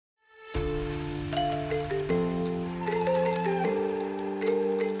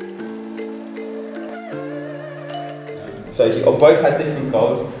So you both had different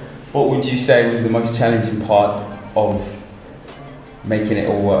goals. What would you say was the most challenging part of making it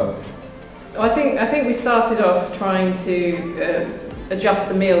all work? I think we started off trying to adjust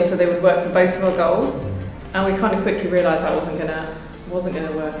the meals so they would work for both of our goals, and we kind of quickly realised that wasn't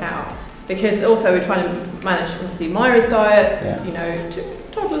gonna work out, because also we're trying to manage obviously Myra's diet. You know,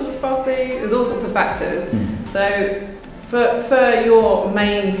 toddlers are fussy. There's all sorts of factors. So for your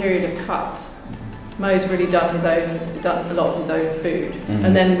main period of cut, Mo's really done a lot of his own food,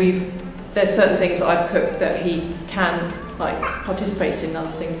 and then there's certain things that I've cooked that he can like participate in, other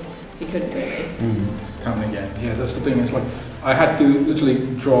things he couldn't really. Come again. Yeah, that's the thing. It's like I had to literally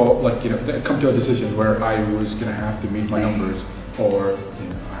draw, like, you know, come to a decision where I was gonna have to meet my numbers, or you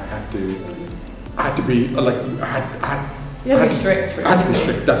know, I had to be like You had to be strict. Really. I had to be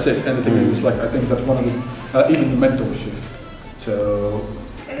strict. That's it. And the thing is, like, I think that's one of the even the mental shift. So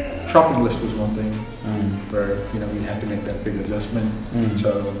shopping list was one thing where, you know, we had to make that big adjustment.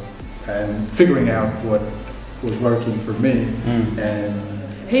 So, and figuring out what was working for me. And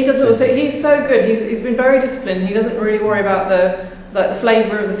he does also. He's so good. He's been very disciplined. He doesn't really worry about the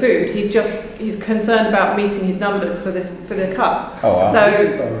flavour of the food. He's concerned about meeting his numbers for the cut. Oh, wow. So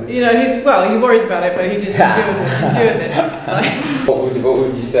you know, he worries about it, but he just endures it. What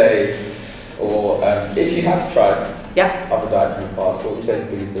would you say, or if you have tried other diets in the past, what would you say is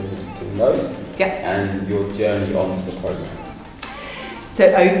the biggest difference between those and your journey on the program? So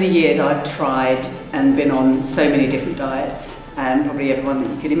over the years I've tried and been on so many different diets, probably everyone that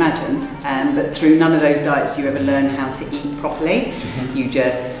you could imagine, but through none of those diets do you ever learn how to eat properly. You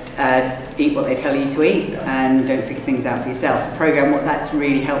just eat what they tell you to eat and don't figure things out for yourself. The program, what that's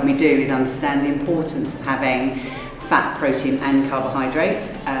really helped me do is understand the importance of having fat, protein and carbohydrates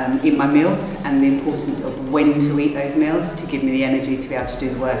in my meals, and the importance of when to eat those meals to give me the energy to be able to do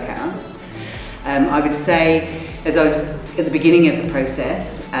the workouts. I would say, as I was at the beginning of the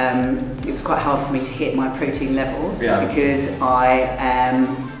process, it was quite hard for me to hit my protein levels because I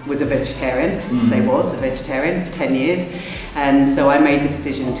was a vegetarian, was a vegetarian for 10 years, and so I made the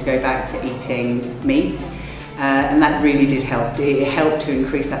decision to go back to eating meat, and that really did help. It helped to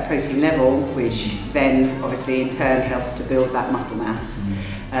increase that protein level, which then obviously in turn helps to build that muscle mass.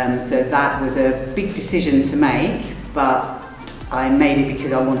 So that was a big decision to make, but I made it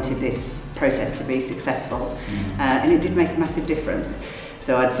because I wanted this process to be successful, and it did make a massive difference.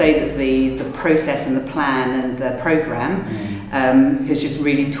 So I'd say that the process and the plan and the program has just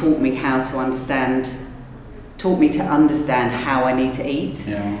really taught me to understand how I need to eat,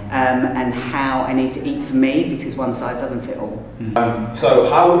 and how I need to eat for me, because one size doesn't fit all. So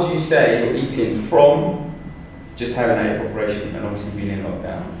how would you say you're eating from just having a operation and obviously being in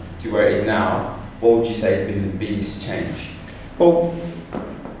lockdown to where it is now? What would you say has been the biggest change? Well,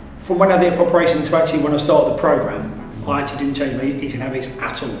 from when I had the operation to actually when I started the program, I actually didn't change my eating habits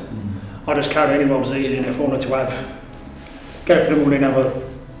at all. I just carried on what I was eating, and if I wanted to get up in the morning and have a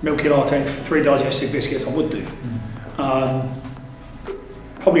milky latte and 3 digestive biscuits, I would do.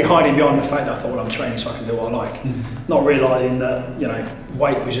 Probably hiding behind the fact that I thought, well, I'm training so I can do what I like. Not realising that, you know,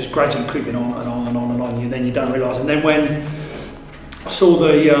 weight was just gradually creeping on and on and on and on, and then you don't realise. And then when I saw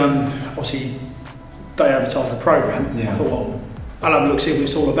the, obviously, they advertised the program, I thought, well, I'll have a look, see what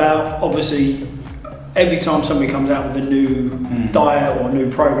it's all about. Obviously, every time somebody comes out with a new diet or a new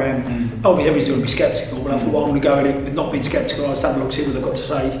program, everybody's going to be sceptical, but I thought, well, I'm going to go in with not being sceptical, I'll just have a look, see what they've got to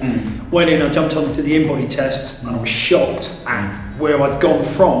say. Went in, I jumped on to the in-body test, and I was shocked at where I'd gone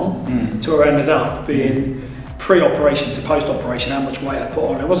from to where I ended up being pre-operation to post-operation, how much weight I put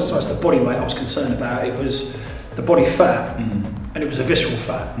on. It wasn't so much the body weight I was concerned about, it was the body fat, and it was a visceral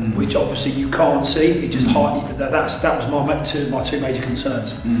fat, which obviously you can't see. It just that was my two major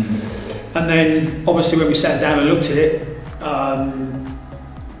concerns. And then obviously when we sat down and looked at it,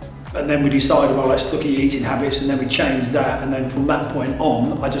 and then we decided, well, let's look at your eating habits, and then we changed that, and then from that point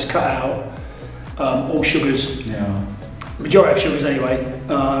on, I just cut out all sugars, majority of sugars anyway,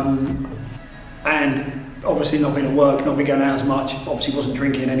 and obviously not being at work, not being going out as much, obviously wasn't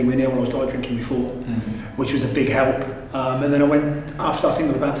drinking anywhere near what I started drinking before, which was a big help. And then I went, after I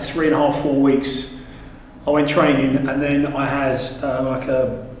think about 3.5, 4 weeks, I went training, and then I had like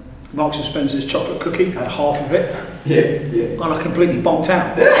a Marks and Spencer's chocolate cookie, had half of it, and I completely bonked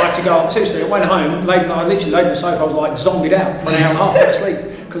out. I had to go, seriously, I went home, I literally laid on the sofa, I was like zombied out for an hour and a half, fell asleep,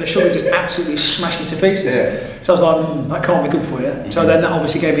 because the sugar just absolutely smashed me to pieces. So I was like, that can't be good for you. So then that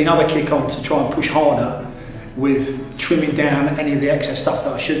obviously gave me another kick on to try and push harder with trimming down any of the excess stuff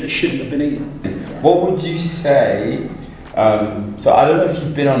that I shouldn't have been eating. What would you say, so I don't know if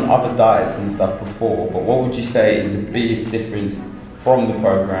you've been on other diets and stuff before, but what would you say is the biggest difference from the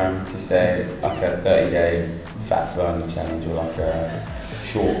program to say, okay, a 30-day fat burner challenge or like a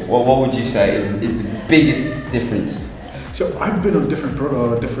short? Well, what would you say is the biggest difference? So I've been on different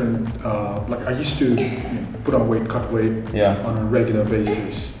like I used to put on weight, cut weight on a regular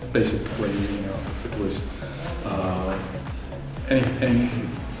basis. Basically, it was any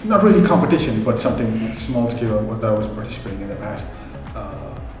not really competition, but something small scale that I was participating in the past.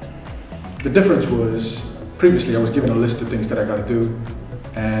 The difference was previously I was given a list of things that I got to do,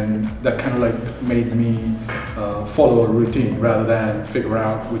 and that kind of like made me follow a routine rather than figure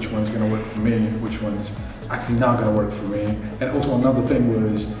out which one's going to work for me, which one's actually not going to work for me. And also another thing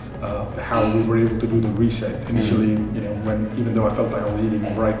was how we were able to do the reset. Initially, when even though I felt like I was eating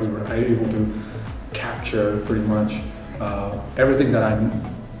right, we were able to capture pretty much everything that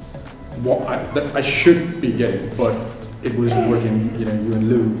I should be getting, but it was working. You and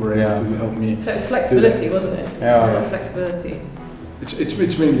Lou were able to help me. So it's flexibility, wasn't it? Yeah. Flexibility.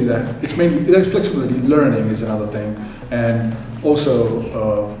 It's mainly that. It's mainly there's flexibility. Learning is another thing, and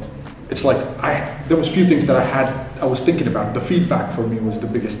also it's like there was few things that I was thinking about. The feedback for me was the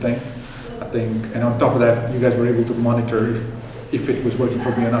biggest thing, I think, and on top of that, you guys were able to monitor if it was working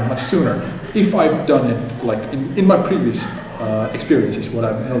for me or not much sooner. If I've done it like in my previous experiences, what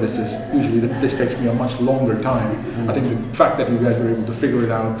I've noticed is usually this takes me a much longer time. I think the fact that you guys were able to figure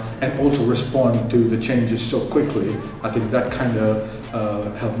it out and also respond to the changes so quickly, I think that kind of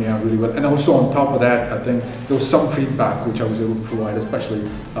helped me out really well. And also on top of that, I think there was some feedback which I was able to provide, especially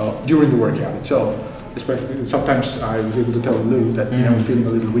during the workout itself. Especially sometimes I was able to tell Lou that I was feeling a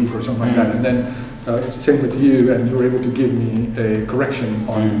little weak or something like that, and then same with you, and you were able to give me a correction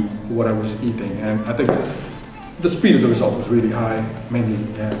on what I was eating, and I think the speed of the result was really high, mainly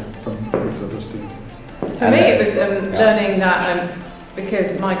from those two. For me, it was learning that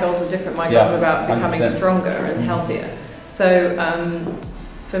because my goals were different. My goals were about becoming 100%. Stronger and healthier. So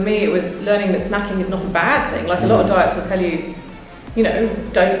for me, it was learning that snacking is not a bad thing. Like a lot of diets will tell you,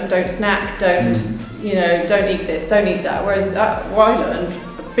 don't snack, don't eat this, don't eat that. Whereas what I learned,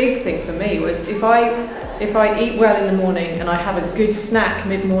 a big thing for me was if I eat well in the morning and I have a good snack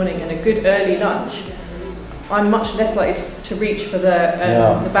mid-morning and a good early lunch, I'm much less likely to reach for the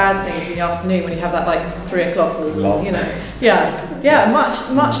bad things in the afternoon when you have that like 3 o'clock or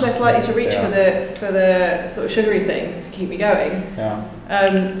much less likely to reach for the sort of sugary things to keep me going.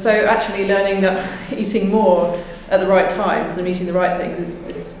 So actually learning that eating more at the right times and eating the right things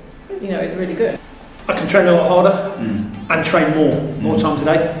is really good. I can train a lot harder and train more times a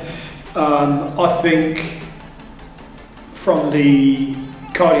day. I think from the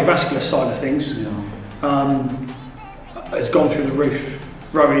cardiovascular side of things, it's gone through the roof,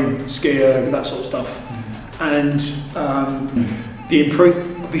 rowing, skier, that sort of stuff. And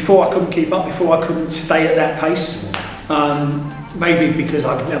before I couldn't keep up, before I couldn't stay at that pace, maybe because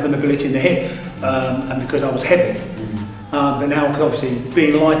I didn't have the mobility in the hip and because I was heavy. But now, obviously,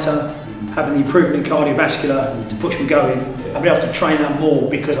 being lighter, having the improvement in cardiovascular to push me going, I'll be able to train that more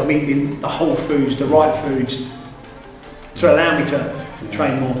because I'm eating the whole foods, the right foods, to allow me to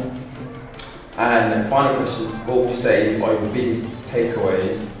train more. And final question, what would you say are your biggest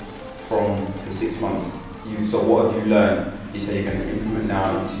takeaways from the 6 months? So what have you learned you say you're going to implement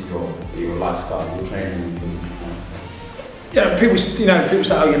now into your lifestyle, your training? People say,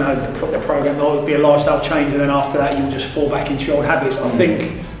 the program will be a lifestyle change, and then after that you'll just fall back into your old habits. I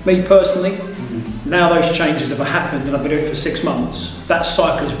think, me personally, now those changes have happened and I've been doing it for 6 months, that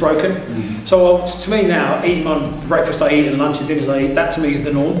cycle is broken. So to me now, eating my breakfast I eat and lunch and dinners I eat, that to me is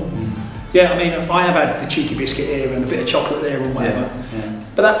the norm. Yeah, I mean, I have had the cheeky biscuit here and a bit of chocolate there or whatever.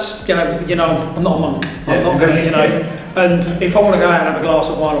 But that's, I'm not a monk. I'm not going to, and if I want to go out and have a glass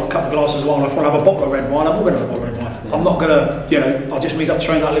of wine or a couple of glasses of wine, or if I want to have a bottle of red wine, I'm not going to have a bottle of red wine. I'm not going to, I just means I'll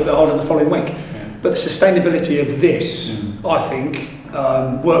train that a little bit harder the following week. But the sustainability of this, I think,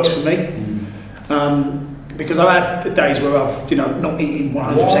 works for me. Because I've had days where I've, not eating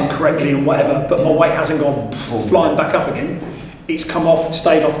 100% correctly and whatever, but my weight hasn't gone flying back up again. It's come off,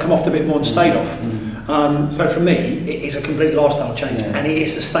 stayed off, come off a bit more and stayed off. So for me, it is a complete lifestyle change and it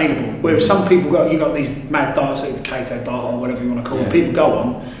is sustainable. Whereas some people you've got these mad diets, like the keto diet or whatever you want to call it, people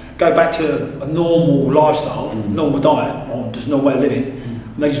go back to a normal lifestyle, normal diet, or just normal way of living,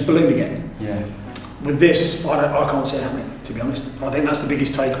 and they just balloon again. With this, I can't see it happening, to be honest. I think that's the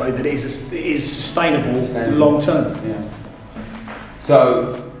biggest takeaway, that it is sustainable. Long term.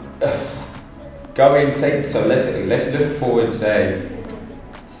 So, let's look forward, say,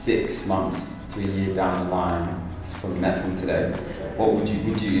 6 months to a year down the line from today. What would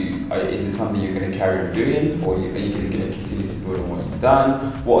you is it something you're going to carry on doing, or are you going to continue to build on what you've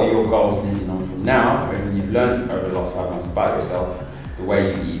done? What are your goals moving on from now? When you've learned over the last 5 months about yourself, the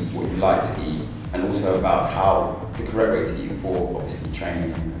way you eat, what you like to eat, and also about how the correct way to eat for obviously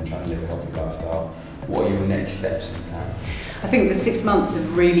training and trying to live a healthy lifestyle. What are your next steps and plans? I think the 6 months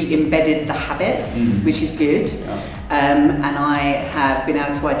have really embedded the habits, which is good. Yeah. And I have been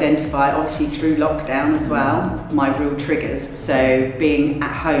able to identify, obviously through lockdown as well, my real triggers. So being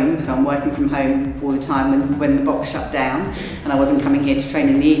at home, so I'm working from home all the time when the box shut down and I wasn't coming here to train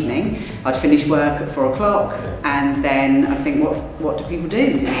in the evening, I'd finish work at 4 o'clock and then I think, what do people do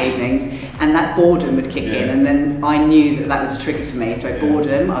in the evenings? And that boredom would kick in, and then I knew that that was a trigger for me. So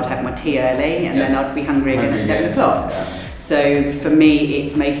boredom, I'd have my tea early and then I'd be hungry again at 7 o'clock. Yeah. So for me,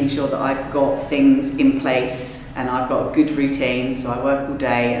 it's making sure that I've got things in place and I've got a good routine. So I work all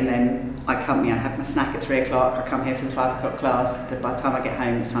day and then I come here, I have my snack at 3 o'clock, I come here for the 5 o'clock class, but by the time I get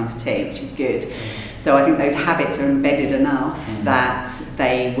home it's time for tea, which is good. So I think those habits are embedded enough that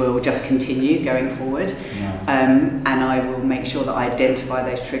they will just continue going forward. And I will make sure that I identify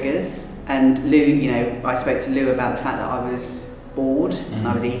those triggers. And Lou, you know, I spoke to Lou about the fact that I was bored and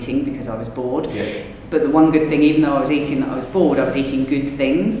I was eating because I was bored. But the one good thing, even though I was eating that I was bored, I was eating good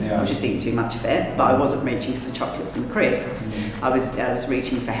things. I was just eating too much of it, but I wasn't reaching for the chocolates and the crisps. I was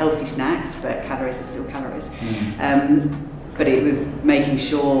reaching for healthy snacks, but calories are still calories. But it was making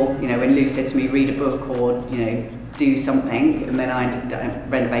sure, you know, when Lou said to me, read a book or, you know, do something, and then I ended up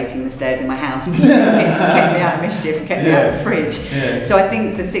renovating the stairs in my house, which kept me out of mischief and kept me out of the fridge. So I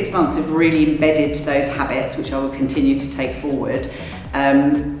think the 6 months have really embedded those habits, which I will continue to take forward. I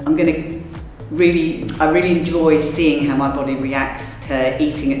really enjoy seeing how my body reacts to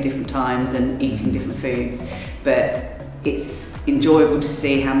eating at different times and eating different foods, but it's enjoyable to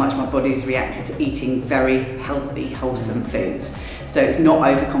see how much my body's reacted to eating very healthy, wholesome foods. So it's not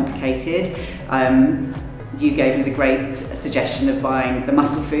overcomplicated. You gave me the great suggestion of buying the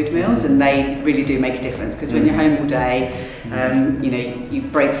muscle food meals, and they really do make a difference, because when you're home all day, you know, you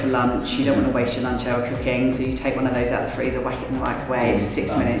break for lunch, you don't want to waste your lunch hour cooking, so you take one of those out of the freezer, whack it in the microwave,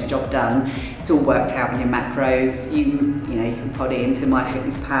 6 minutes, job done. It's all worked out in your macros. You know, you can put it into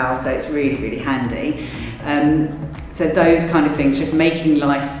MyFitnessPal, so it's really, really handy. So those kind of things, just making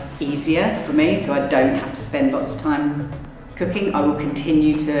life easier for me, so I don't have to spend lots of time cooking. I will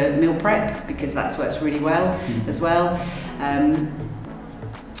continue to meal prep because that's works really well as well.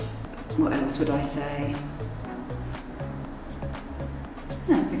 What else would I say?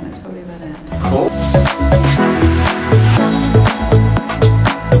 I think that's probably about it. Cool.